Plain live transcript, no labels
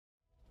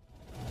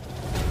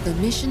The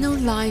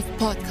Missional Life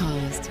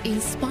Podcast,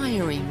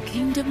 inspiring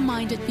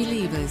kingdom-minded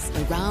believers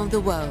around the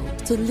world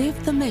to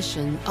live the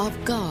mission of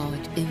God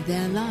in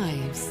their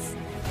lives.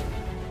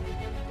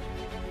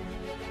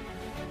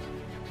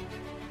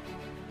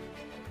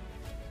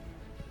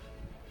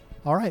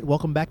 All right,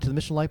 welcome back to the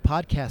Mission Life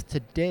Podcast.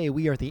 Today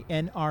we are at the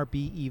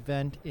NRB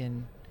event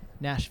in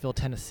Nashville,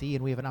 Tennessee,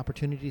 and we have an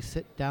opportunity to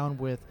sit down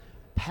with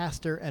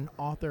pastor and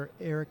author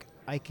Eric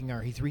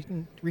Eichinger. He's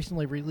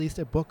recently released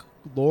a book,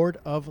 Lord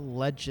of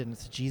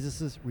Legends,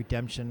 Jesus'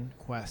 Redemption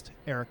Quest.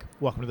 Eric,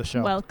 welcome to the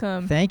show.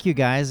 Welcome. Thank you,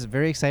 guys.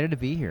 Very excited to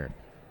be here.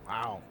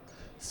 Wow.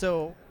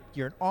 So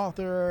you're an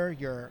author,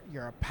 you're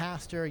a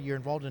pastor, you're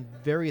involved in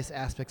various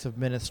aspects of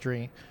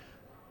ministry,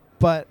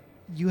 but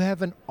you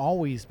haven't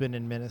always been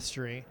in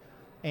ministry,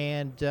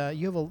 and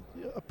you have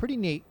a pretty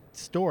neat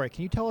story.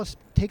 Can you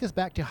take us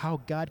back to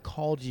how God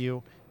called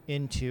you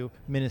into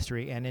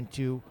ministry and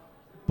into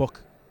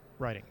book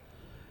writing?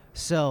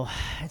 So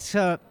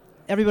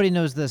everybody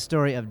knows the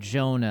story of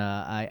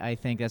Jonah. I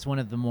think that's one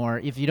of the more,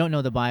 if you don't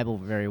know the Bible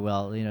very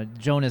well,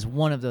 Jonah is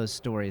one of those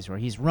stories where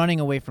he's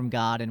running away from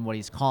God and what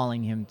he's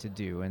calling him to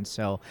do. And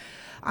so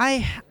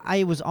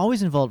I was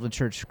always involved with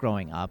church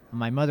growing up.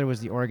 My mother was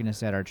the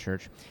organist at our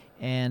church,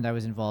 and I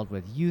was involved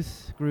with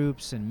youth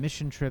groups and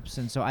mission trips.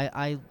 And so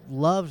I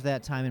loved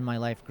that time in my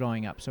life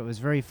growing up. So it was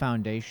very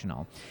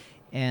foundational.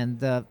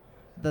 And the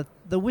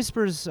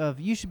whispers of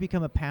you should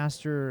become a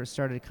pastor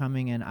started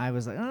coming, and I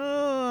was like,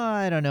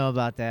 I don't know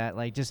about that.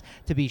 Like, just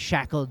to be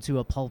shackled to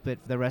a pulpit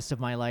for the rest of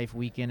my life,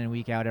 week in and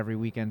week out, every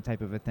weekend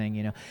type of a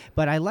thing,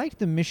 But I liked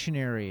the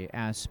missionary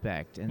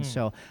aspect. And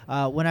so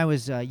when I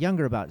was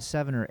younger, about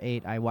 7 or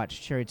 8, I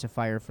watched Chariots of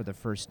Fire for the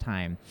first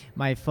time.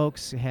 My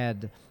folks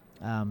had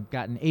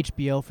gotten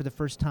HBO for the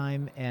first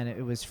time, and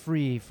it was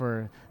free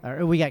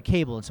we got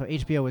cable, and so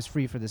HBO was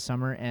free for the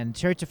summer, and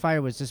Chariots of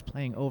Fire was just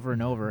playing over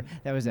and over.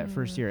 That was that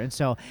first year. And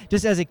so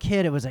just as a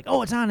kid, it was like,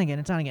 it's on again,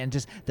 and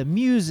just the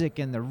music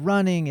and the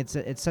running. It's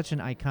such an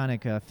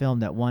iconic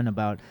film that won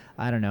about,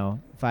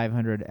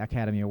 500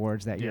 Academy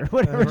Awards that year,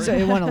 whatever. So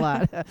it won a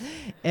lot.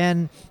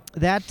 And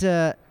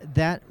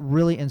that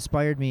really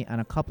inspired me on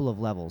a couple of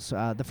levels.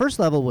 The first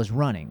level was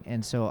running,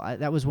 and so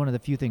that was one of the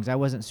few things. I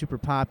wasn't super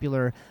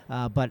popular,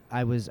 but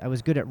I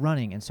was good at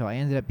running, and so I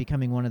ended up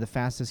becoming one of the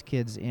fastest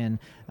kids in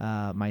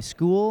my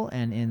school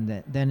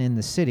and then in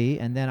the city.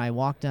 And then I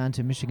walked on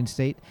to Michigan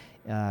State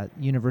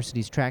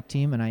University's track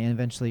team, and I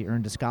eventually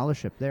earned a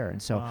scholarship there.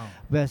 And so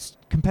best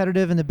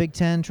competitive in the Big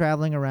Ten,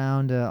 traveling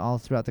around all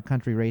throughout the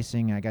country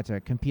racing. I got to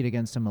compete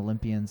against some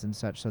Olympians and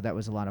such, so that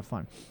was a lot of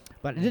fun.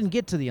 But I didn't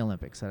get to the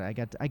Olympics. I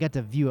got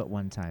to view it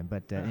one time.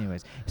 But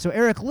anyways, so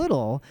Eric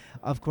Liddell,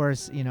 of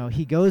course,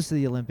 he goes to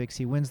the Olympics.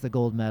 He wins the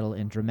gold medal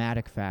in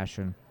dramatic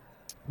fashion.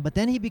 But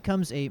then he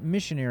becomes a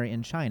missionary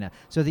in China.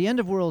 So the end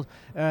of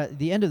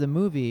the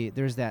movie,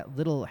 there's that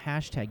little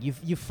hashtag.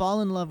 You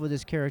fall in love with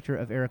this character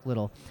of Eric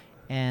Liddell,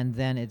 and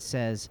then it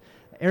says,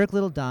 Eric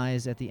Liddell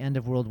dies at the end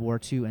of World War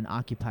II in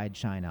occupied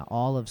China.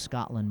 All of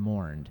Scotland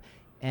mourned.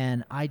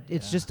 And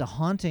it's just a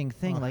haunting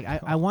thing.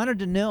 I wanted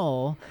to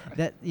know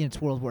that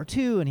it's World War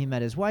II, and he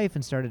met his wife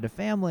and started a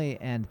family,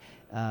 and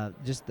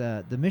just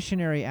the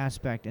missionary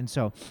aspect. And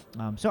so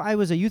I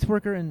was a youth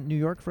worker in New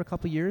York for a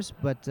couple years,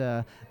 but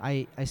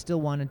I still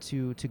wanted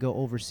to go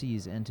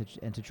overseas and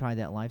to try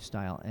that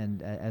lifestyle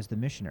and as the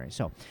missionary.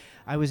 So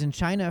I was in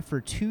China for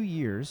 2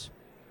 years.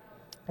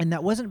 And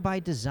that wasn't by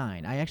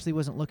design. I actually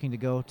wasn't looking to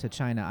go to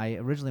China. I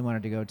originally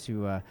wanted to go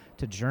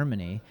to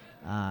Germany.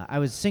 I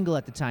was single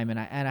at the time, and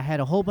I had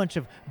a whole bunch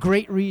of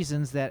great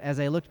reasons that, as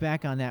I looked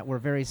back on that, were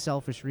very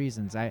selfish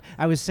reasons.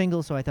 I was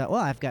single, so I thought,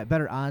 I've got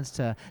better odds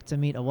to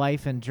meet a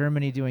wife in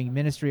Germany doing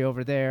ministry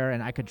over there,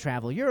 and I could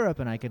travel Europe,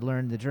 and I could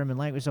learn the German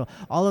language. So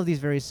all of these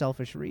very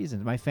selfish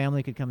reasons. My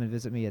family could come and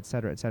visit me, et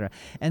cetera, et cetera.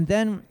 And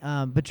then,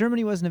 but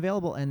Germany wasn't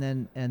available,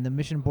 and the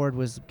mission board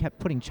kept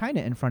putting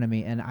China in front of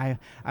me, and I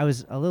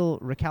was a little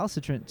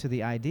recalcitrant to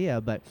the idea,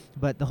 but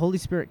the Holy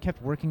Spirit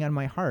kept working on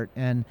my heart,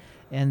 and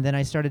then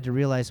I started to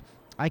realize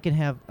I can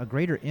have a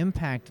greater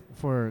impact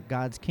for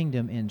God's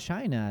kingdom in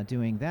China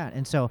doing that.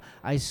 And so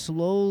I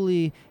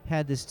slowly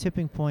had this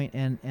tipping point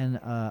and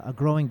a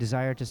growing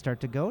desire to start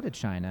to go to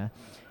China.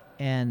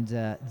 And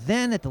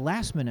then at the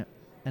last minute,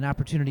 an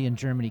opportunity in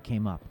Germany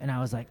came up, and I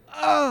was like,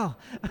 oh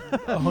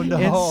no.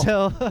 And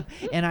so,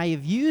 and I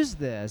have used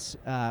this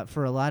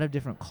for a lot of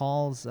different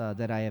calls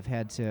that I have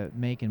had to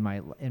make in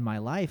my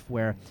life,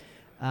 where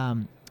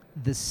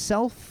the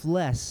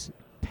selfless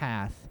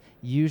path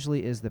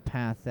usually is the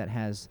path that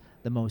has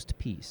the most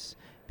peace,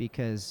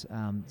 because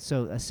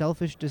so a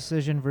selfish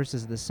decision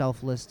versus the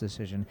selfless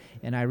decision.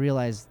 And I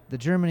realized the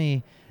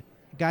Germany,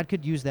 God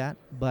could use that,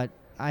 but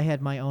I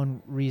had my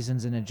own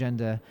reasons and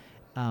agenda.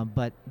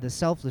 But the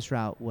selfless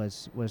route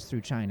was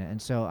through China.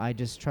 And so I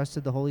just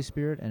trusted the Holy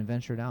Spirit and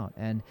ventured out.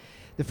 And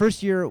the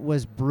first year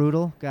was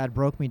brutal. God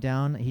broke me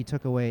down. He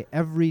took away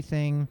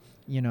everything,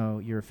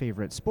 your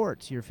favorite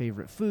sports, your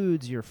favorite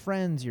foods, your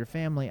friends, your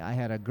family. I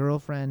had a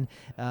girlfriend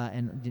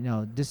and,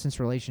 distance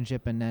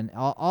relationship. And then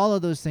all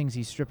of those things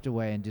he stripped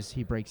away, and just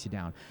he breaks you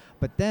down.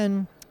 But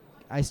then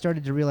I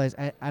started to realize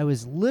I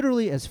was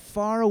literally as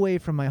far away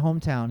from my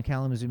hometown,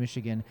 Kalamazoo,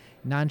 Michigan,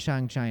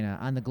 Nanchang, China,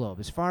 on the globe,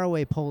 as far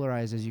away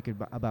polarized as you could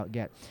about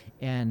get.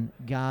 And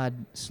God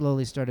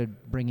slowly started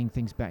bringing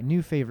things back,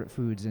 new favorite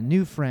foods and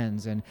new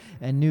friends and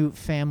new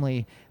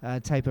family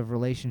type of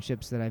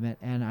relationships that I met.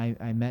 And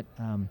I met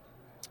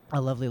a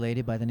lovely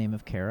lady by the name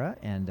of Kara,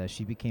 and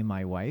she became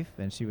my wife,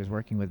 and she was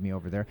working with me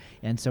over there.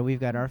 And so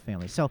we've got our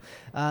family. So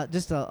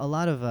just a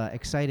lot of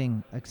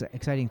exciting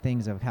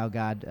things of how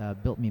God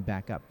built me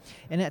back up.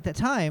 And at the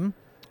time,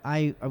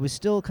 I was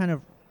still kind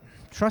of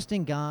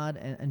trusting God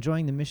and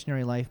enjoying the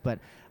missionary life, but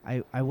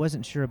I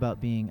wasn't sure about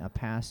being a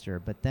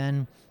pastor. But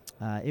then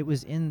it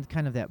was in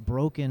kind of that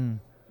broken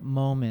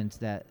moment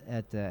that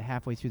at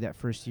halfway through that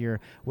first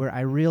year where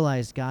I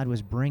realized God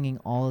was bringing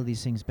all of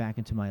these things back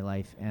into my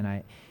life,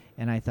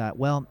 and I thought,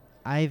 well,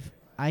 I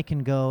can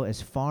go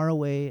as far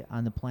away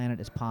on the planet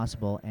as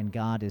possible, and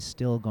God is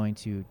still going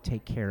to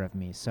take care of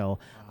me. So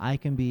I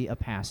can be a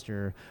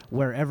pastor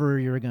wherever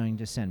you're going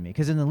to send me.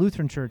 Because in the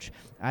Lutheran Church,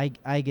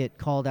 I get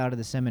called out of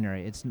the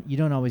seminary. You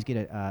don't always get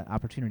an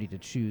opportunity to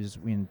choose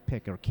and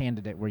pick a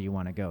candidate where you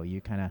want to go. You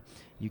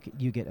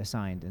get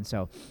assigned, and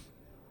so.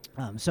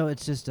 So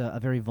it's just a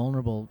very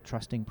vulnerable,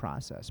 trusting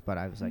process. But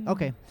I was like,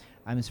 okay,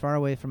 I'm as far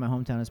away from my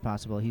hometown as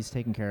possible. He's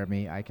taking care of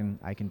me. I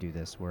can do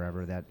this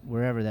wherever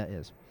that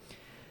is.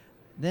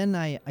 Then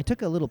I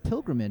took a little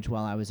pilgrimage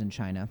while I was in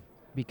China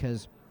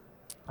because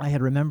I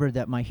had remembered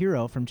that my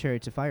hero from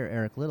Chariots of Fire,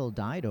 Eric Liddell,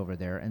 died over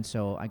there, and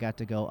so I got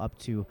to go up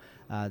to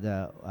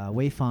the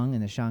Weifang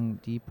in the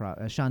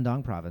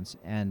Shandong province,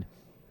 and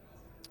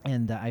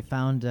I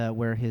found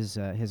where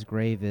his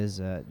grave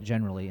is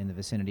generally in the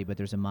vicinity, but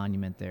there's a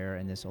monument there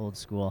in this old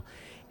school.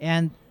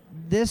 And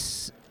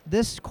this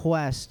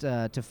quest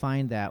to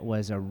find that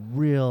was a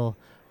real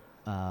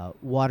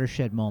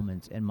watershed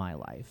moment in my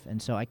life.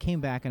 And so I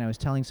came back and I was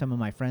telling some of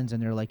my friends,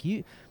 and they're like,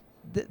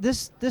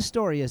 this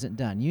story isn't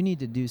done. You need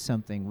to do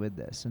something with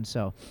this. And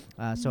so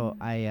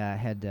I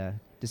had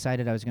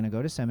decided I was going to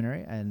go to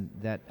seminary, and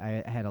that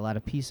I had a lot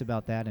of peace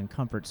about that and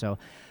comfort. So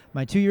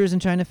my 2 years in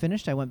China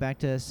finished. I went back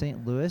to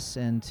St. Louis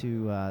and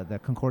to the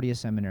Concordia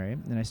Seminary,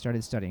 and I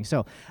started studying.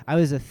 So I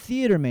was a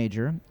theater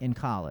major in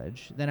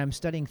college. Then I'm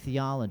studying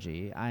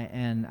theology,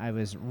 and I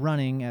was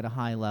running at a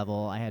high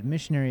level. I had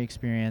missionary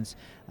experience,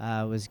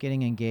 was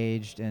getting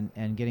engaged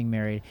and getting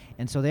married.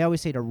 And so they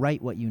always say to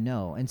write what you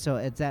know. And so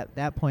at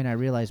that point, I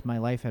realized my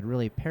life had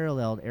really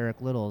paralleled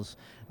Eric Liddell's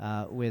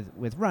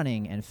with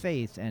running and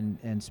faith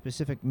and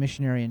specific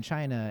missionary in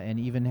China, and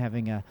even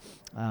having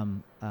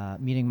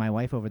meeting my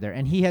wife over there.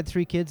 And he had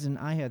 3 kids and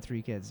I had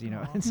 3 kids,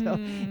 and so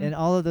and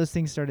all of those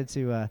things started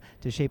to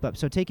shape up.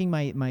 So taking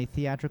my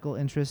theatrical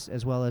interests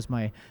as well as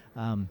my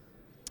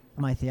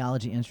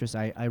theology interests,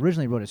 I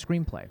originally wrote a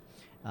screenplay.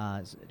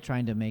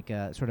 Trying to make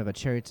a sort of a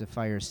Chariots of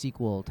Fire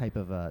sequel type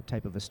of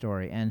a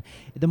story. And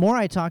the more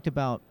I talked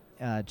about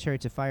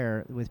Chariots of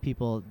Fire with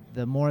people,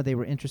 the more they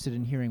were interested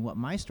in hearing what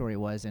my story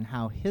was and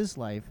how his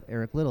life,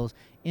 Eric Liddell's,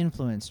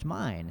 influenced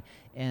mine.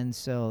 And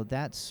so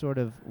that's sort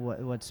of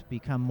what's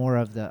become more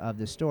of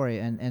the story.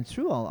 And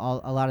through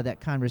a lot of that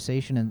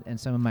conversation and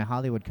some of my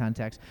Hollywood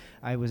contacts,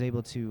 I was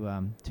able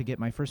to get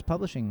my first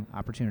publishing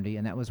opportunity,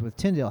 and that was with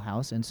Tyndale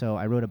House. And so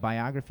I wrote a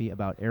biography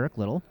about Eric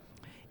Liddell,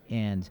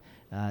 and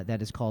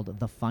that is called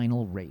The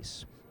Final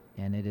Race.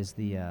 And it is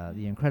the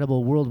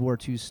incredible World War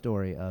II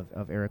story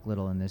of Eric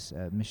Liddell and this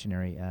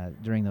missionary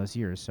during those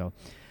years.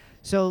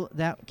 So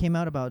that came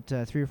out about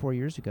 3 or 4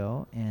 years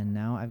ago, and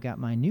now I've got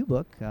my new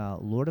book,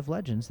 Lord of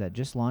Legends, that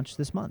just launched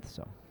this month.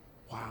 So,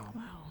 wow,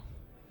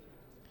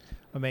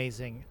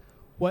 amazing.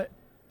 What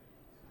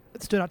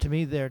stood out to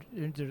me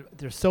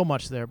there's so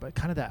much there, but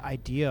kind of that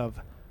idea of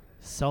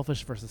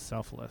selfish versus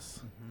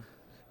selfless,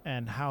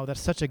 and how that's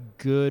such a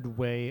good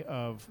way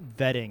of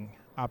vetting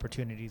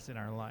opportunities in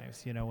our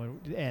lives,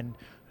 and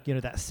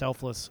that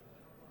selfless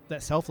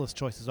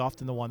choice is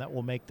often the one that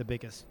will make the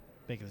biggest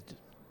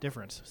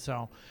difference.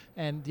 So,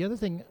 and the other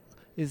thing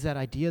is that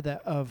idea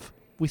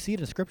we see it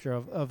in Scripture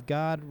of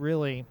God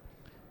really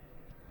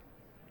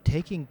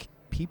taking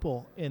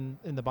people in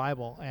the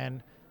Bible,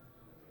 and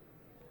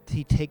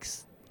He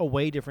takes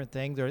away different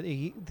things, or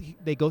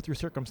they go through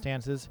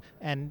circumstances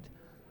and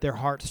their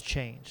hearts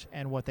change,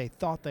 and what they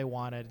thought they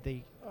wanted,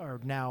 they are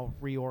now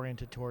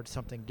reoriented towards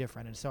something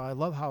different. And so I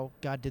love how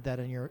God did that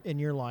in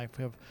your life.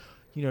 Of,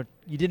 you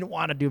didn't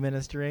want to do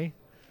ministry,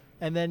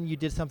 and then you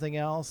did something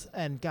else,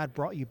 and God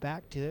brought you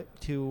back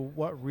to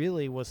what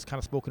really was kind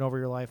of spoken over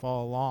your life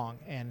all along,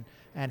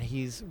 and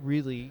He's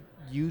really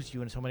used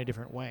you in so many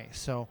different ways.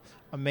 So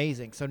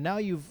amazing. So now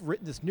you've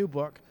written this new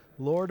book,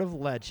 Lord of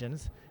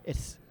Legends.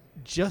 It's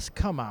just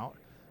come out.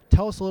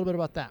 Tell us a little bit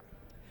about that.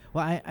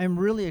 Well, I'm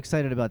really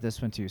excited about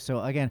this one, too.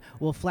 So, again,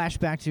 we'll flash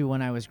back to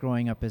when I was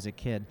growing up as a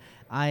kid.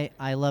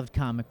 I loved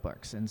comic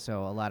books, and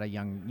so a lot of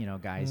young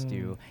guys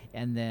do.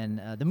 And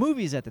then the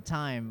movies at the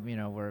time,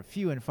 were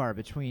few and far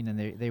between,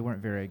 and they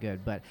weren't very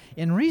good. But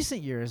in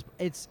recent years,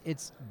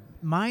 it's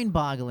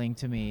mind-boggling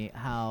to me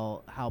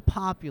how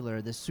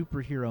popular the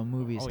superhero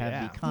movies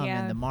have become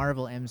in the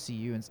Marvel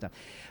MCU and stuff.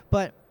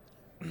 But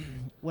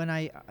when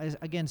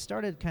again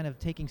started kind of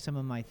taking some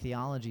of my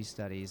theology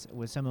studies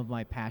with some of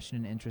my passion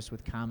and interest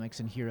with comics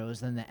and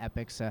heroes, then the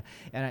epics,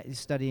 and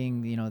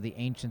studying the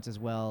ancients as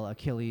well,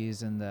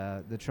 Achilles and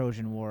the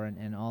Trojan War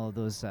and all of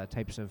those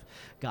types of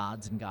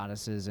gods and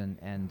goddesses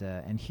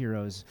and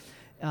heroes.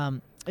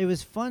 It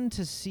was fun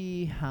to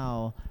see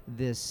how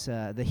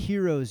the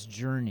hero's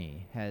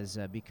journey has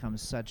become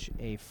such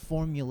a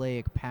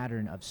formulaic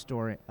pattern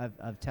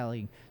of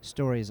telling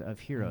stories of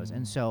heroes.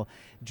 And so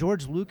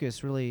George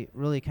Lucas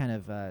really kind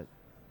of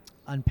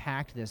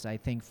unpacked this, I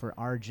think, for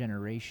our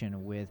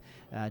generation with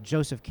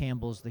Joseph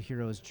Campbell's The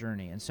Hero's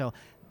Journey. And so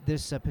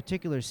this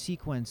particular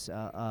sequence,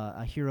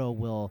 a hero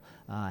will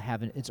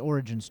have its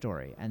origin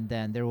story, and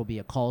then there will be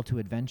a call to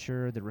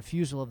adventure, the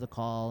refusal of the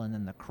call, and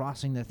then the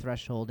crossing the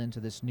threshold into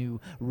this new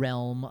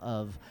realm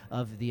of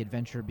the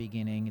adventure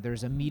beginning.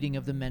 There's a meeting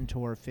of the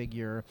mentor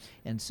figure,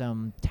 and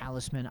some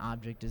talisman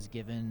object is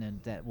given,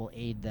 and that will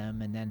aid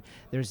them. And then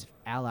there's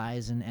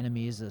allies and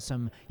enemies,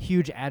 some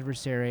huge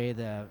adversary,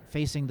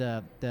 facing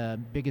the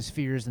biggest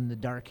fears in the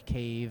dark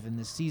cave, and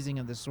the seizing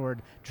of the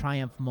sword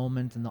triumph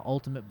moment, and the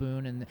ultimate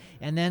boon,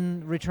 and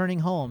then returning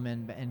home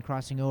and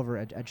crossing over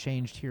a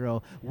changed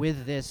hero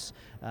with this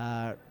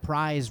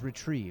prize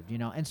retrieved,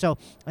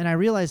 and I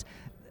realized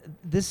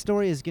this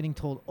story is getting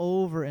told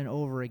over and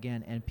over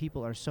again, and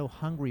people are so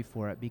hungry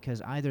for it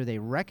because either they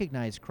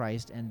recognize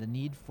Christ and the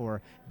need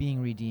for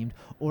being redeemed,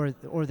 or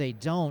they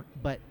don't,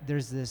 but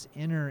there's this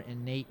inner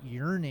innate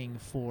yearning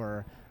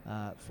for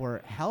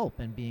help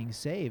and being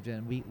saved,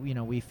 and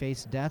we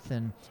face death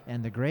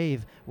and the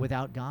grave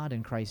without God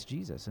and Christ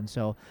Jesus, and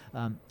so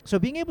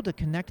being able to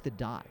connect the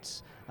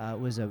dots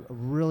was a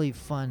really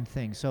fun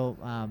thing. So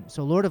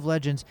Lord of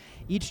Legends,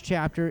 each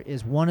chapter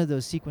is one of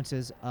those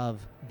sequences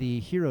of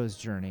the hero's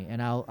journey,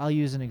 and I'll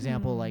use an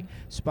example like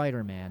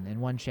Spider-Man in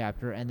one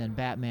chapter, and then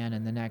Batman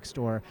in the next,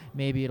 or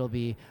maybe it'll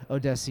be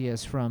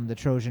Odysseus from the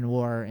Trojan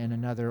War in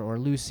another, or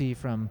Lucy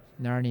from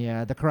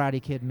Narnia. The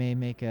Karate Kid may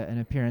make an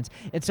appearance,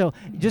 and so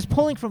just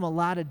pulling from a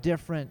lot of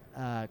different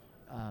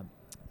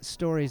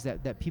stories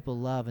that people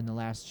love in the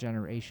last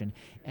generation,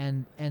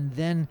 and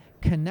then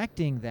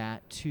connecting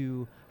that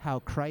to how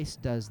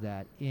Christ does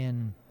that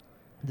in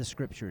the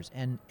scriptures.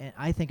 And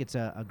I think it's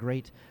a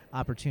great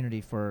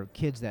opportunity for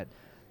kids that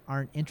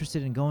aren't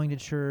interested in going to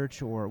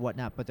church or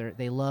whatnot, but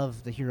they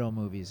love the hero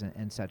movies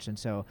and such. And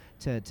so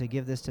to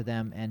give this to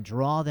them and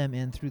draw them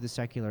in through the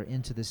secular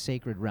into the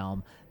sacred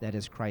realm that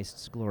is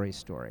Christ's glory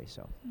story.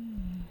 So.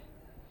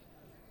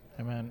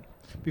 Amen.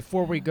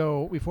 Before we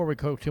go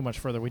too much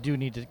further, we do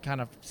need to kind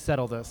of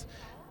settle this.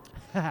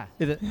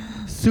 Is it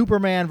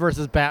Superman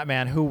versus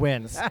Batman? Who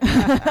wins?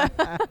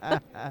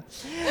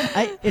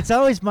 It's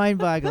always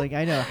mind-boggling.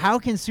 I know. How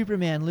can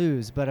Superman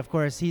lose? But of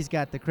course, he's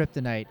got the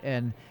kryptonite,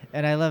 and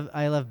I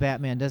love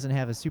Batman doesn't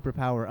have a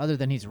superpower other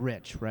than he's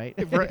rich, right?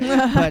 But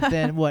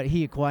then what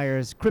he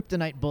acquires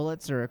kryptonite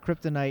bullets or a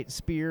kryptonite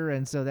spear,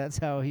 and so that's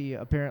how he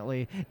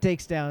apparently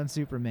takes down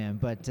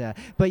Superman.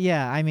 But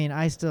yeah, I mean,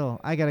 I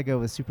gotta go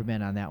with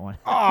Superman on that one.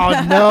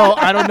 Oh no,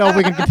 I don't know if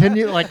we can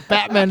continue. Like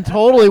Batman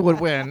totally would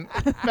win.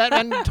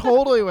 Batman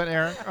totally win,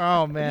 Eric.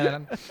 Oh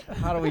man,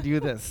 how do we do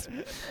this?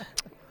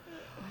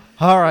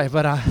 All right,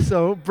 but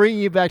so bringing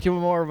you back to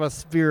more of a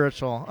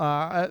spiritual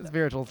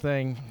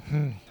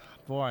thing.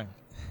 Boy,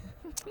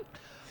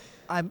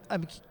 I'm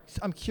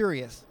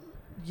curious.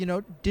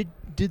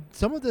 Did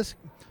some of this?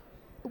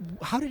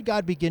 How did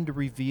God begin to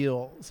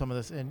reveal some of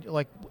this? And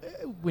like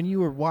when you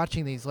were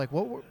watching these, like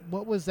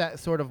what was that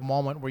sort of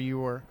moment where you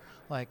were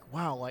like,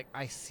 wow, like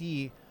I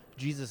see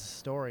Jesus'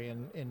 story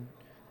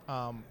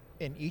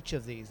in each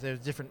of these. There's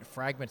different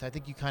fragments. I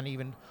think you kind of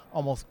even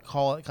almost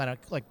call it kind of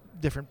like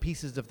different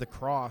pieces of the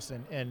cross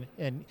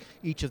and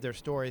each of their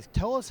stories.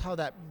 Tell us how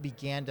that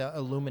began to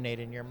illuminate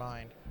in your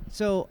mind.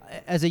 So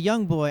as a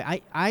young boy,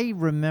 I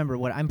remember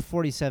I'm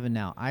 47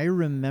 now. I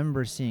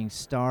remember seeing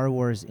Star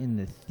Wars in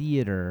the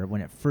theater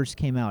when it first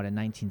came out in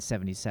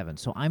 1977.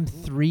 So I'm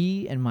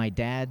 3 and my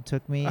dad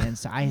took me, and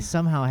so I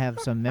somehow have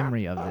some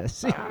memory of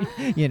this,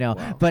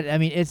 Wow. But I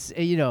mean, it's,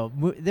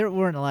 there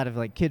weren't a lot of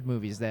like kid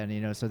movies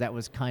then, so that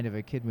was kind of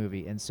a kid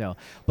movie. And so,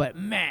 but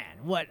man,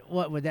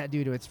 what would that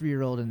do to a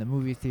 3-year-old in the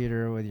movie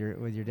theater with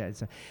your dad?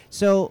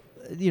 So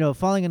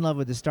falling in love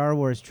with the Star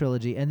Wars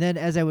trilogy. And then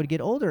as I would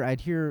get older,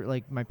 I'd hear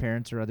like my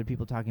parents or other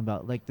people talking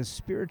about like the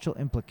spiritual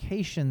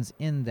implications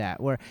in that,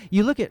 where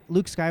you look at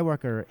Luke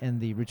Skywalker in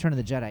the Return of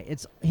the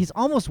Jedi, he's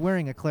almost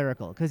wearing a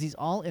clerical because he's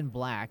all in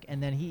black.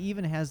 And then he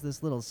even has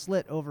this little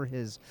slit over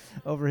his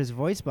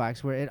voice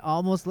box where it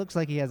almost looks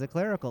like he has a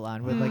clerical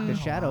on with like the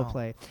shadow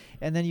play.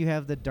 And then you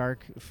have the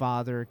Dark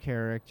Father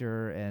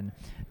character and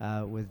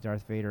with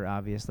Darth Vader,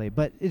 obviously.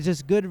 But it's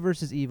just good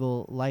versus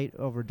evil, light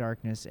over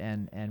darkness,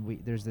 and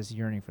there's this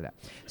yearning for that.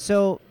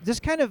 So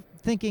just kind of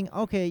thinking,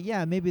 okay,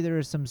 yeah, maybe there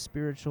are some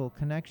spiritual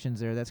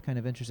connections there. That's kind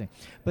of interesting.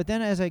 But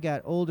then as I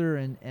got older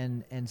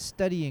and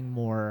studying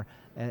more,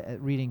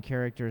 at reading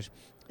characters,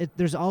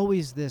 there's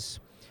always this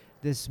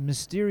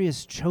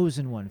mysterious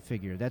chosen one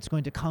figure that's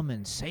going to come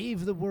and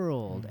save the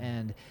world,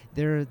 and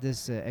they're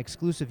this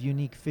exclusive,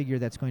 unique figure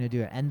that's going to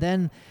do it. And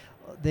then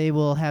they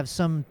will have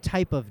some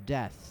type of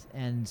death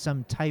and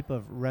some type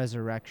of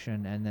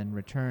resurrection and then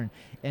return,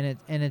 and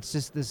it's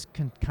just this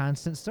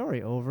constant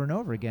story over and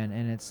over again,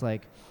 and it's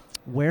like,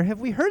 where have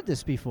we heard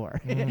this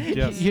before?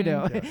 Yes.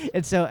 Yes.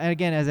 And so, and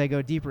again, as I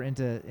go deeper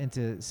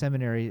into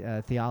seminary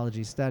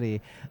theology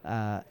study,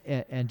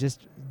 and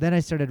just then I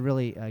started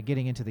really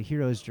getting into the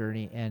hero's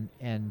journey,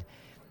 and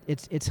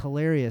it's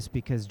hilarious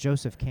because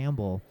Joseph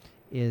Campbell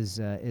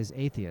is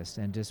atheist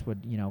and just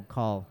would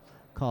call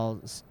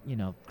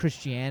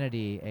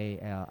Christianity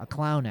a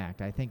clown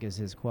act, I think is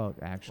his quote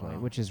actually.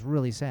 Wow. Which is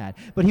really sad.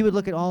 But he would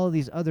look at all of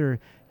these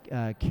other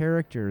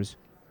characters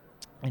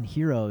and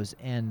heroes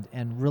and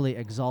really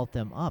exalt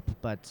them up.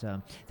 But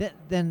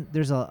then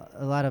there's a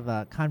lot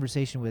of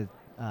conversation with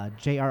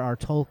J.R.R.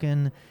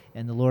 Tolkien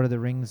and the Lord of the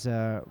Rings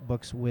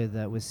books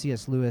with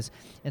C.S. Lewis.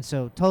 And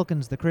so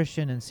Tolkien's the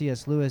Christian and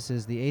C.S. Lewis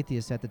is the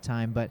atheist at the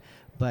time. But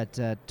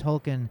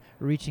Tolkien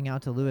reaching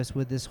out to Lewis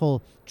with this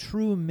whole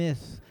true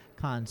myth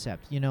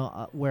concept,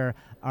 where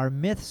our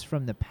myths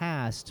from the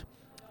past,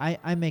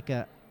 I make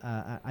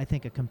I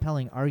think a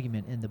compelling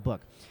argument in the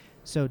book.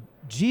 So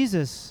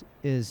Jesus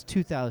is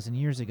 2,000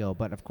 years ago,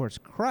 but of course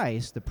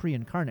Christ, the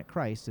pre-incarnate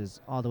Christ,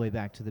 is all the way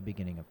back to the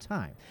beginning of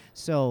time.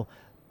 So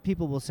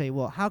people will say,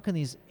 well, how can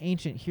these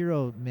ancient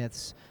hero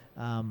myths,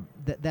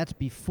 that's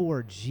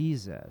before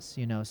Jesus,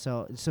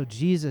 So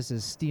Jesus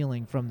is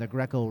stealing from the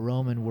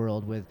Greco-Roman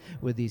world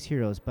with these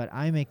heroes. But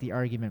I make the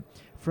argument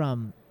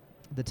from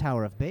the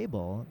Tower of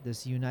Babel,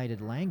 this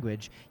united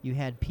language, you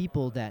had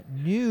people that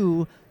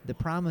knew the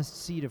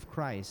promised seed of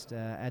Christ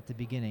at the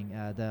beginning.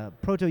 The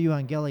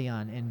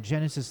proto-evangelion in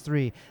Genesis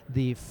 3,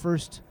 the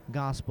first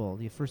gospel,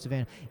 the first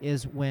evangel,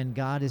 is when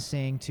God is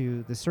saying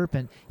to the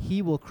serpent,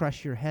 he will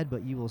crush your head,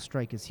 but you will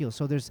strike his heel.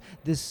 So there's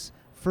this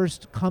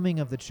first coming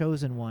of the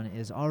chosen one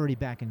is already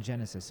back in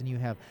Genesis, and you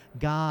have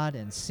God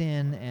and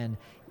sin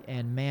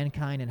and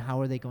mankind, and how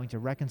are they going to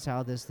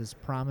reconcile this? This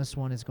promised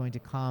one is going to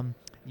come.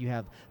 You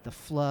have the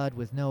flood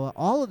with Noah.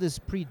 All of this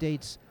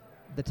predates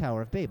the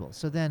Tower of Babel.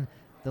 So then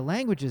the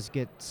languages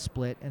get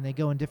split and they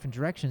go in different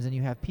directions, and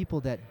you have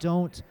people that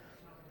don't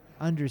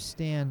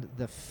understand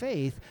the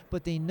faith,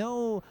 but they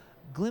know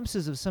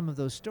glimpses of some of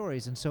those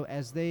stories. And so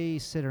as they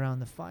sit around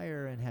the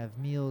fire and have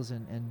meals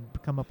and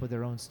come up with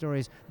their own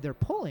stories, they're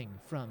pulling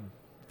from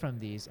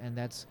these, and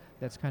that's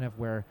kind of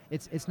where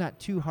it's not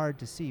too hard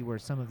to see where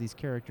some of these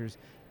characters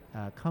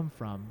come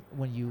from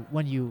when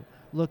you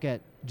look at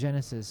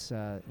Genesis,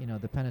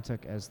 the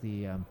Pentateuch as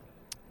the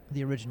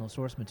original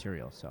source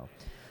material. So,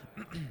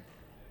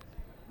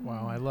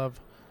 wow, I love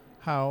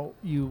how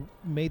you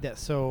made that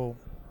so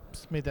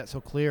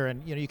clear,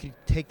 and you could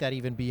take that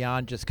even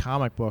beyond just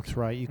comic books,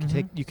 right? You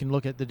can you can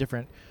look at the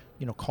different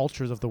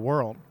cultures of the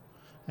world.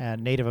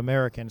 And Native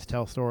Americans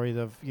tell stories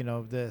of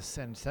this,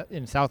 and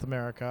in South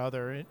America,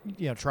 other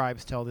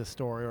tribes tell this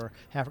story, or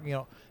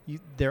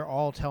they're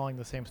all telling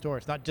the same story.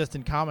 It's not just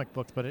in comic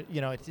books, but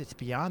it's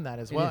beyond that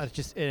as well. It's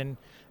just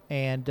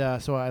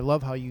so I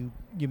love how you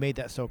made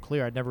that so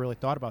clear. I'd never really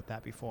thought about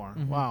that before.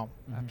 Mm-hmm. Wow,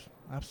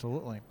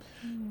 absolutely.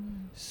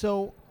 Mm.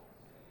 So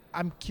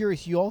I'm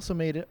curious. You also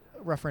made a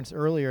reference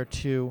earlier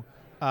to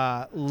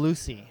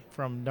Lucy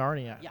from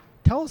Narnia. Yeah.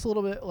 Tell us a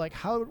little bit,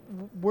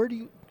 where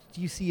do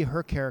you see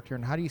her character,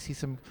 and how do you see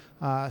some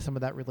of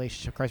that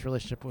relationship, Christ's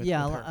relationship with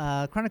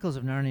her? Chronicles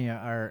of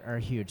Narnia are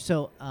huge.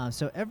 So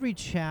every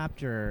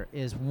chapter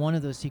is one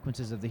of those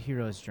sequences of the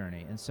hero's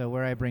journey, and so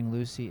where I bring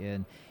Lucy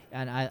in,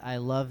 and I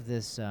love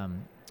this.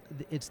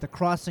 It's the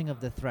crossing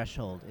of the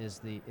threshold is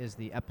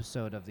the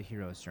episode of the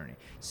hero's journey.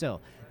 So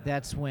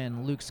that's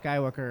when Luke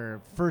Skywalker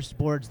first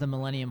boards the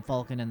Millennium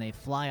Falcon and they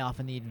fly off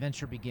and the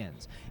adventure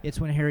begins. It's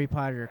when Harry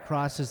Potter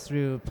crosses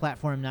through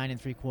platform 9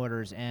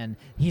 3/4 and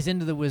he's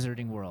into the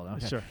wizarding world.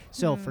 Okay. Sure.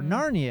 So for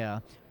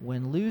Narnia,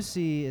 when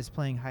Lucy is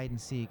playing hide and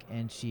seek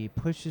and she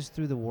pushes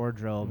through the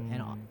wardrobe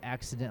and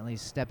accidentally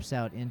steps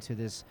out into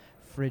this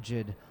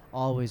frigid,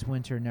 always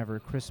winter, never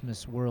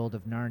Christmas world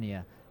of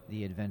Narnia,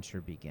 the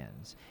adventure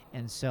begins.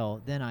 And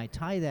so then I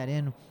tie that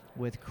in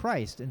with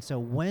Christ. And so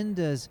when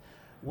does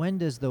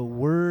the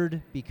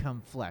Word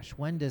become flesh?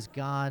 When does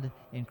God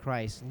in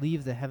Christ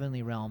leave the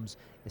heavenly realms,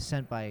 is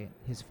sent by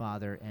his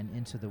Father, and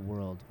into the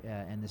world?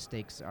 And the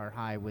stakes are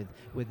high with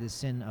the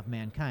sin of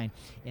mankind.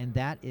 And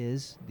that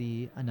is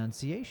the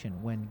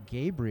Annunciation, when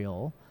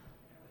Gabriel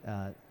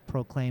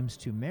proclaims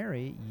to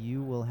Mary,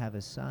 you will have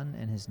a son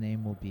and his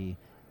name will be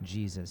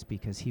Jesus,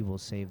 because he will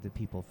save the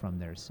people from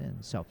their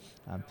sins.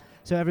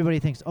 So everybody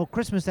thinks, oh,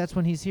 Christmas, that's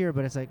when he's here,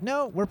 but it's like,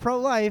 no, we're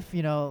pro-life.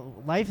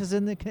 Life is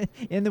in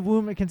the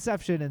womb at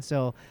conception, and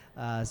so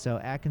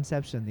at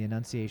conception, the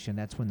Annunciation,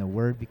 that's when the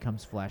Word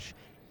becomes flesh,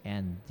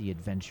 and the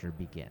adventure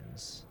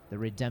begins. The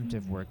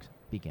redemptive work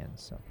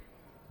begins. So,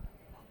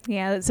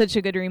 yeah, that's such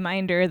a good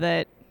reminder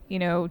that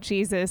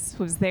Jesus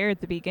was there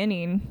at the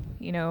beginning,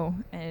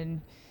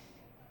 and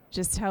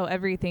just how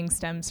everything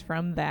stems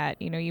from that.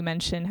 You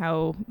mentioned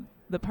how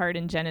the part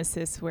in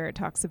Genesis where it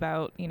talks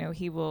about,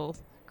 he will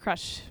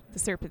crush the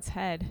serpent's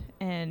head,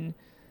 and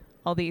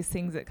all these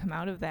things that come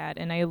out of that.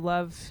 And I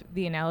love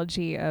the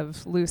analogy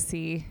of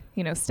Lucy,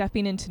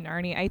 stepping into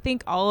Narnia. I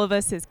think all of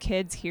us as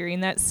kids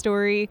hearing that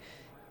story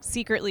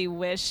secretly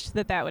wished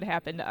that would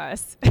happen to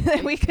us.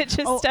 That we could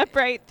just step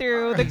right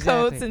through the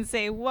coats and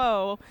say,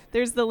 whoa,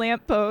 there's the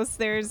lamppost,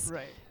 there's,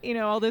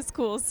 all this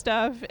cool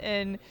stuff.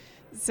 And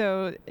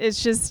so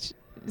it's just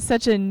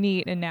such a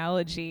neat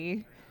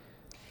analogy.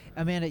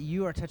 Amanda,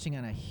 you are touching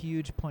on a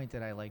huge point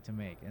that I like to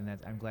make, and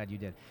I'm glad you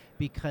did,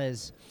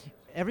 because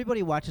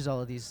everybody watches all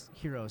of these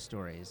hero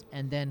stories,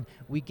 and then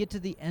we get to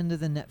the end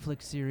of the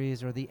Netflix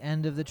series or the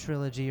end of the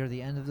trilogy or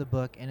the end of the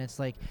book, and it's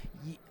like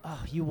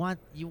you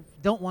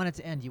don't want it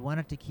to end. You want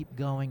it to keep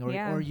going,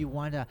 or you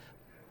want to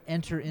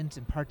enter into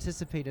and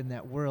participate in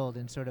that world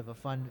in sort of a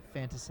fun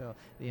fantasy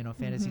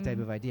type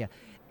of idea.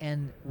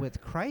 And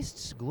with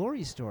Christ's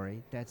glory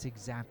story, that's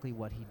exactly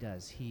what he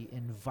does. He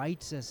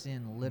invites us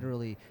in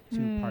literally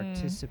to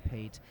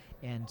participate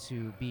and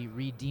to be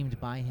redeemed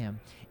by him.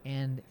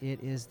 And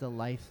it is the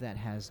life that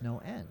has no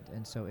end.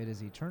 And so it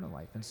is eternal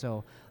life. And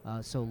so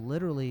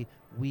literally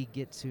we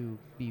get to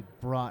be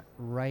brought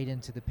right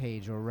into the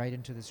page or right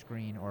into the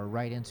screen or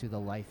right into the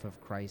life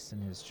of Christ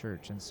and his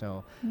church. And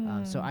so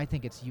I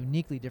think it's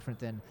uniquely different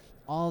than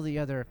all the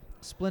other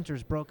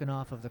splinters broken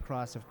off of the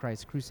cross of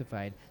Christ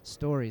crucified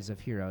stories of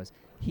heroes.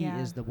 He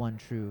is the one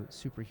true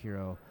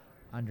superhero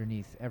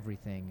underneath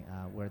everything,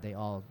 where they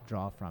all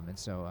draw from. And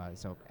so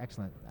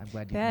excellent. I'm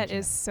glad you mentioned that. That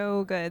is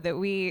so good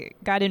that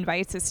God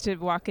invites us to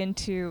walk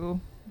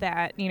into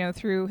that,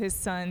 through his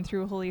Son,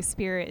 through Holy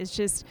Spirit. It's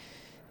just,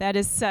 that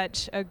is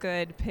such a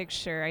good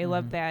picture. I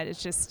love that.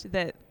 It's just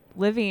that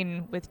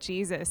living with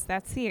Jesus,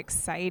 that's the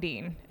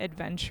exciting,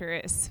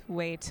 adventurous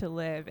way to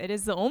live. It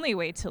is the only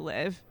way to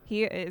live.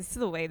 He is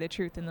the way, the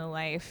truth, and the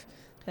life.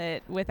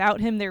 That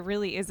without him, there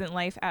really isn't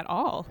life at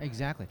all.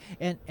 Exactly,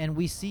 and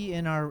we see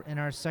in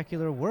our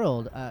secular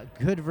world,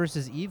 good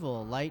versus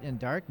evil, light and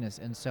darkness,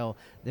 and so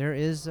there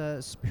is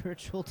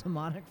spiritual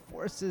demonic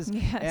forces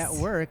at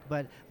work.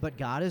 But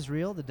God is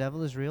real, the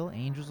devil is real,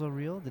 angels are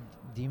real, the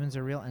demons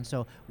are real, and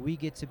so we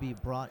get to be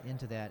brought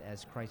into that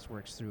as Christ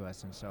works through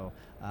us. And so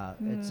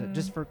it's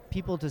just for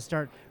people to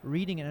start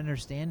reading and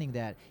understanding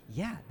that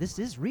this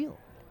is real.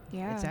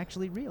 Yeah, it's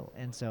actually real,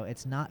 and so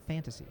it's not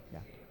fantasy.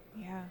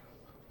 Yeah.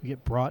 You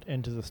get brought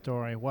into the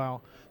story. Wow.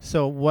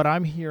 So what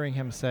I'm hearing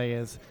him say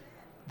is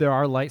there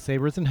are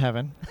lightsabers in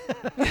heaven.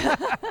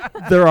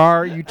 There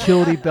are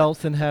utility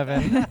belts in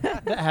heaven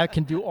that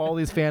can do all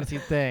these fancy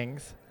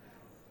things.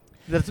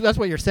 That's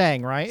what you're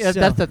saying, right? So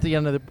that's at the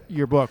end of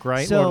your book,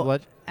 right? So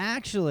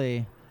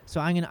actually,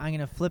 I'm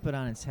gonna flip it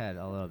on its head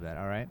a little bit.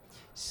 All right.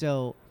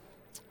 So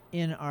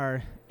in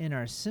our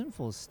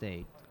sinful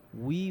state,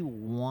 we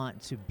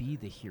want to be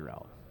the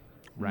hero.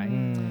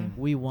 Right?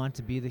 We want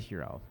to be the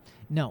hero.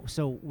 No,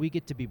 so we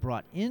get to be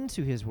brought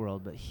into his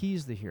world, but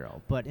he's the hero.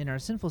 But in our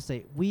sinful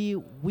state, we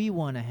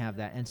want to have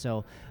that. And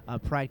so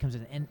pride comes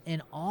in.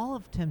 And all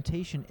of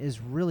temptation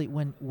is really,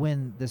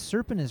 when the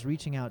serpent is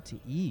reaching out to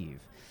Eve,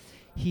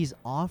 he's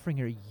offering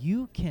her,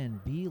 you can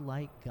be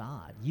like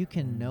God. You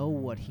can know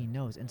what he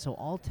knows. And so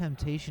all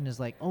temptation is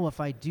like, if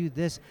I do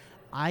this,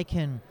 I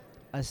can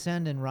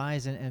ascend and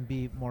rise and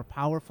be more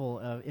powerful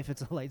if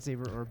it's a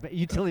lightsaber or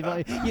utility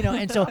belt,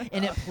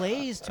 and it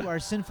plays to our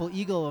sinful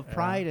ego of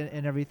pride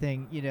and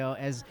everything,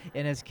 as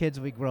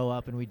kids we grow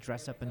up and we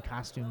dress up in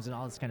costumes and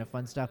all this kind of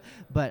fun stuff.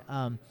 But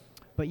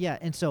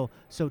so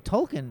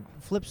Tolkien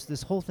flips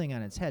this whole thing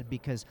on its head,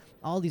 because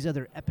all these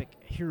other epic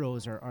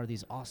heroes are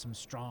these awesome,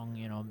 strong,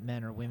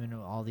 men or women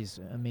with all these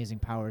amazing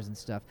powers and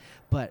stuff.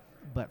 But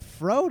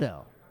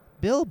Frodo,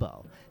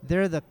 Bilbo,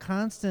 they're the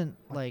constant,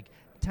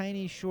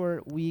 tiny,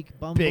 short, weak,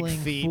 bumbling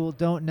fool,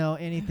 don't know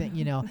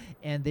anything,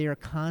 and they are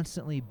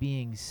constantly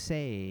being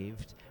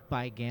saved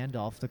by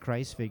Gandalf, the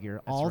Christ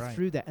figure,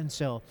 through that. And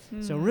so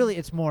really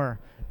it's more,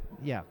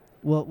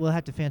 we'll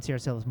have to fancy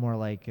ourselves more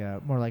like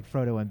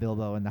Frodo and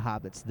Bilbo and the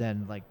Hobbits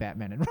than like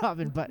Batman and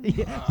Robin.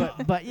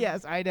 But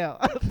yes, I know.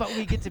 But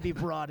we get to be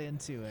brought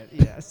into it.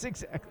 Yes,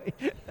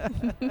 exactly.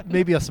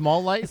 Maybe a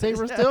small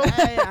lightsaber still.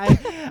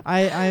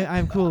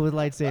 I'm cool with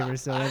lightsabers,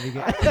 so that'd be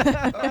good.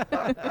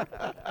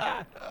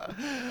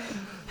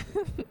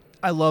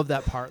 I love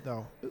that part,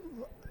 though.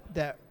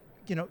 That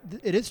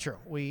it is true.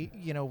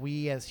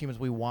 We as humans,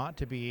 we want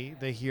to be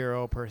the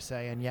hero per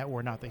se, and yet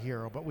we're not the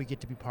hero. But we get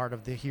to be part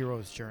of the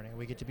hero's journey.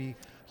 We get to be,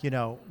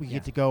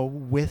 get to go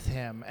with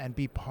him and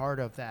be part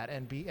of that,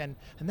 and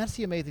that's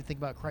the amazing thing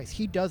about Christ.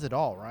 He does it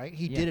all, right?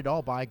 He did it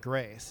all by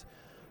grace.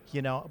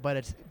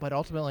 But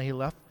ultimately he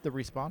left the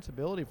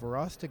responsibility for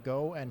us to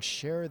go and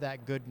share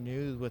that good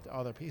news with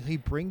other people. He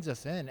brings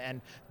us in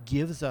and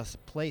gives us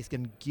place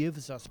and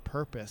gives us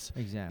purpose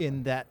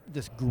in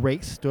this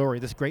great story,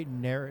 this great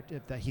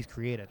narrative that he's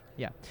created.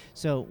 Yeah.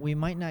 So we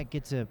might not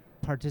get to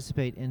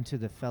participate into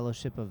the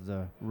fellowship of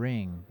the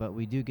ring, but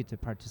we do get to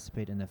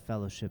participate in the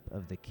fellowship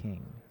of the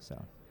king.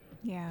 So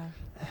yeah.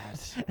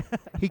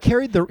 He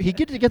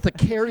gets to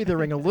carry the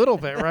ring a little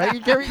bit,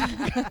 right?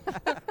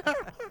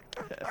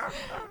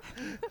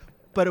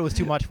 but it was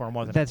too much for him,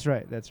 wasn't it? That's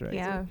right. That's right.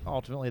 Yeah.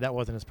 Ultimately, that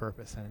wasn't his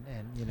purpose,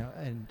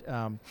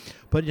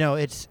 but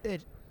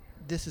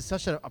this is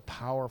such a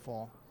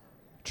powerful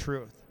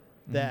truth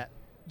that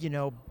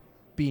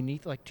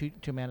beneath, like to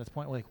Amanda's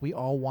point, like we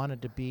all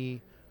wanted to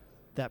be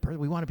that person.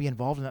 We want to be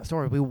involved in that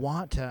story. We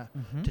want to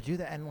do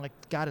that, and like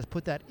God has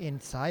put that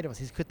inside of us.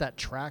 He's put that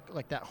track,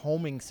 like that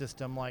homing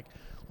system, like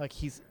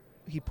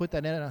he put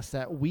that in us,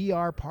 that we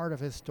are part of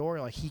his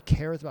story. Like he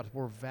cares about us.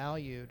 We're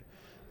valued,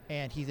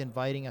 and he's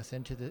inviting us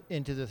into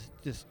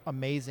this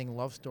amazing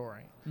love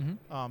story,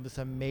 this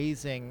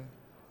amazing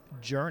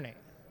journey,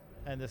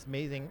 and this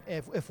amazing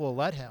if we'll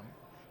let him,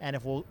 and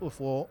if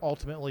we'll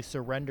ultimately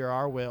surrender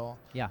our will.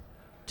 Yeah.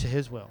 To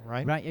his will,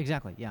 right? Right,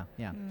 exactly. Yeah.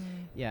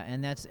 Yeah,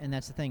 and that's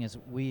the thing is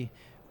we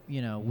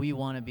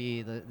want to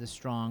be the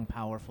strong,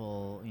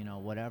 powerful,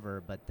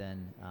 whatever, but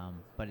then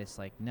but it's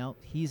like no,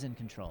 he's in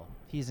control.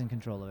 He's in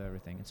control of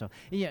everything. And so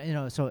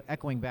so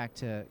echoing back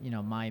to,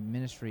 my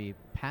ministry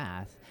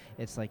path,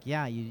 it's like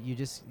you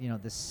just,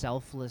 the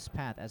selfless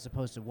path as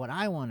opposed to what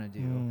I want to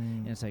do.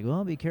 And it's like,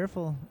 well, be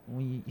careful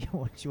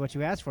what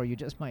you ask for, you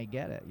just might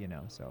get it,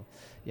 So,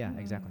 yeah,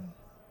 exactly.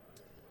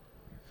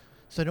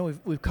 So I know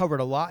we've covered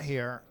a lot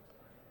here.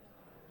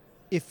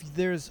 If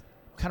there's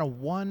kind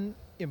of one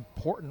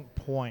important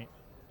point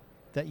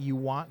that you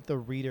want the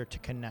reader to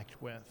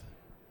connect with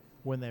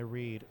when they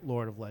read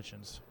Lord of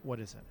Legends,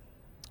 what is it?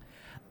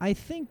 I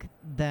think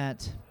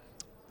that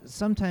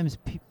sometimes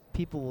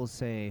people will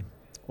say,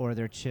 or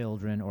their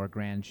children or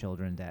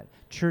grandchildren, that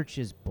church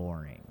is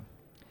boring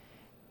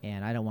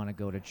and I don't want to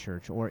go to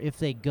church. Or if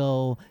they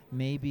go,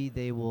 maybe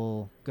they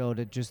will go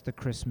to just the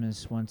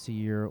Christmas once a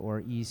year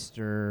or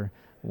Easter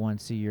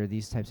once a year,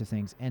 these types of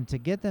things. And to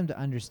get them to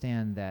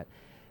understand that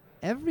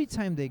every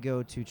time they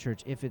go to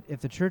church,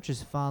 if the church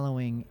is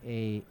following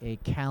a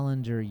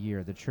calendar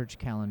year, the church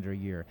calendar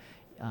year,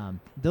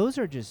 those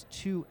are just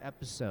 2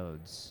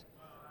 episodes,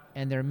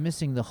 and they're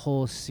missing the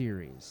whole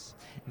series.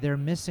 They're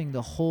missing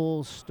the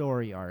whole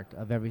story arc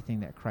of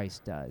everything that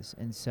Christ does.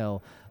 And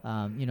so,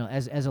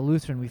 as a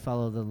Lutheran, we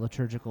follow the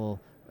liturgical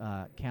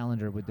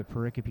calendar with the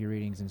pericope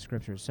readings in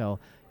Scripture. So,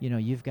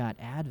 you've got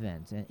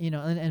Advent, and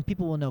and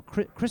people will know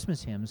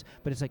Christmas hymns,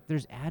 but it's like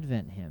there's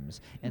Advent hymns,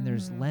 and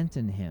there's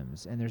Lenten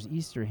hymns, and there's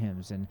Easter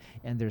hymns, and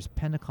there's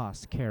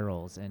Pentecost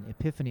carols, and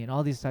Epiphany, and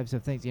all these types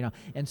of things.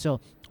 And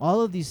so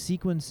all of these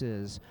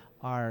sequences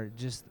are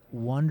just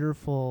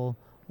wonderful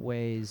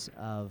ways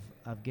of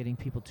getting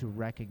people to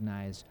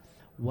recognize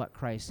what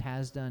Christ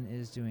has done,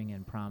 is doing,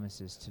 and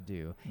promises to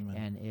do. Amen.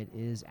 And it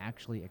is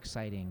actually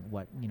exciting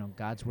what,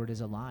 God's word is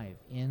alive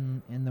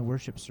in the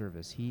worship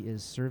service. He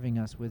is serving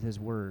us with his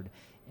word.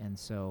 And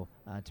so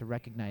to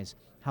recognize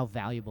how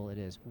valuable it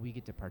is, we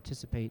get to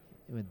participate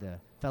with the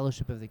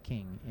fellowship of the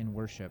King in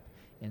worship,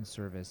 in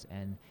service,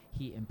 and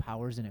he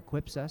empowers and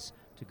equips us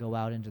to go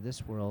out into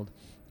this world.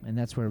 And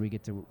that's where we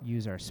get to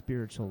use our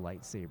spiritual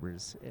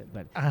lightsabers.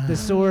 But the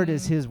sword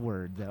is his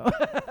word, though.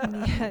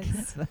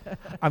 Yes.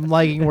 I'm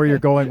liking where you're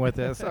going with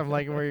this.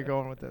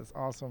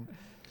 Awesome.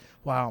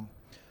 Wow.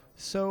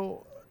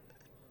 So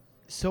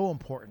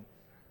important,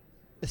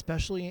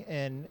 especially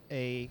in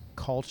a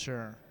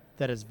culture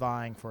that is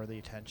vying for the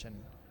attention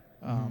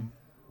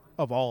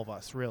of all of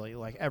us, really.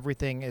 Like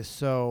everything is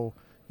so,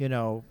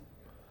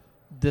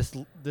 this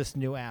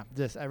new app,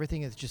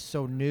 everything is just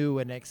so new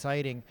and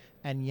exciting,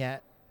 and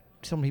yet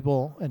some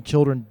people and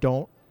children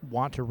don't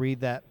want to read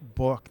that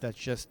book. That's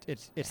just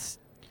it's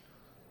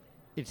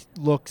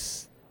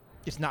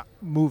not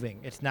moving.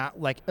 It's not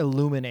like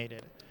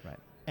illuminated. Right.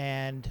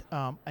 And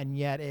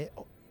yet it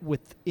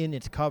within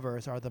its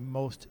covers are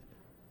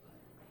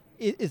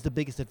it is the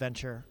biggest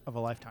adventure of a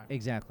lifetime.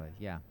 Exactly.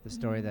 Yeah. The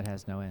story that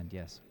has no end.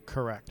 Yes.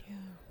 Correct. Yeah.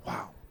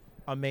 Wow.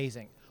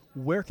 Amazing.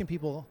 Where can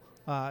people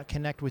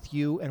connect with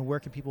you, and where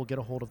can people get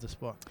a hold of this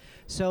book?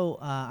 So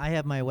I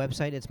have my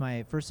website. It's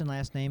my first and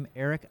last name,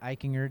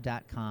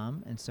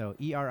 ericeichinger.com. And so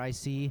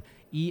EricEichinger,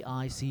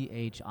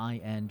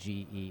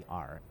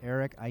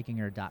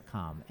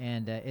 ericeichinger.com.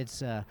 And it's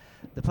the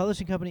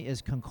publishing company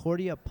is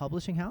Concordia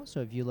Publishing House. So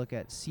if you look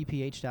at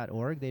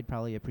cph.org, they'd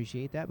probably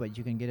appreciate that. But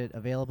you can get it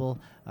available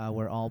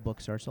where all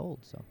books are sold.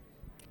 So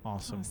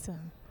Awesome.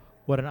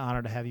 What an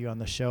honor to have you on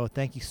the show.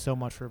 Thank you so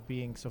much for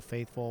being so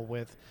faithful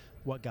with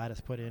what God has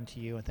put into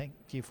you. And thank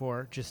you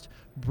for just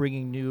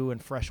bringing new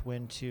and fresh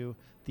wind to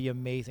the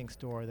amazing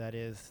story that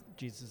is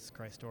Jesus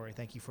Christ's story.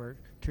 Thank you for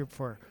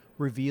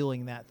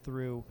revealing that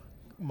through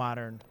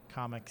modern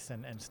comics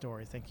and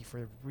stories. Thank you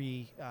for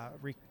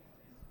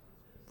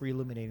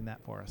re-illuminating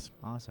that for us.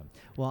 Awesome.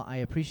 Well, I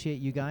appreciate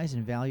you guys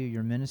and value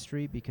your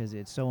ministry because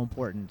it's so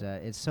important.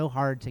 It's so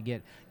hard to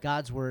get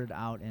God's word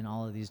out in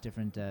all of these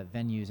different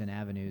venues and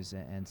avenues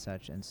and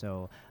such. And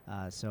so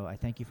I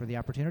thank you for the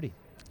opportunity.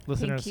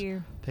 Listeners, Thank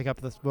you. pick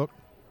up this book.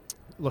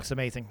 Looks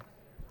amazing.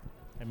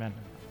 Amen.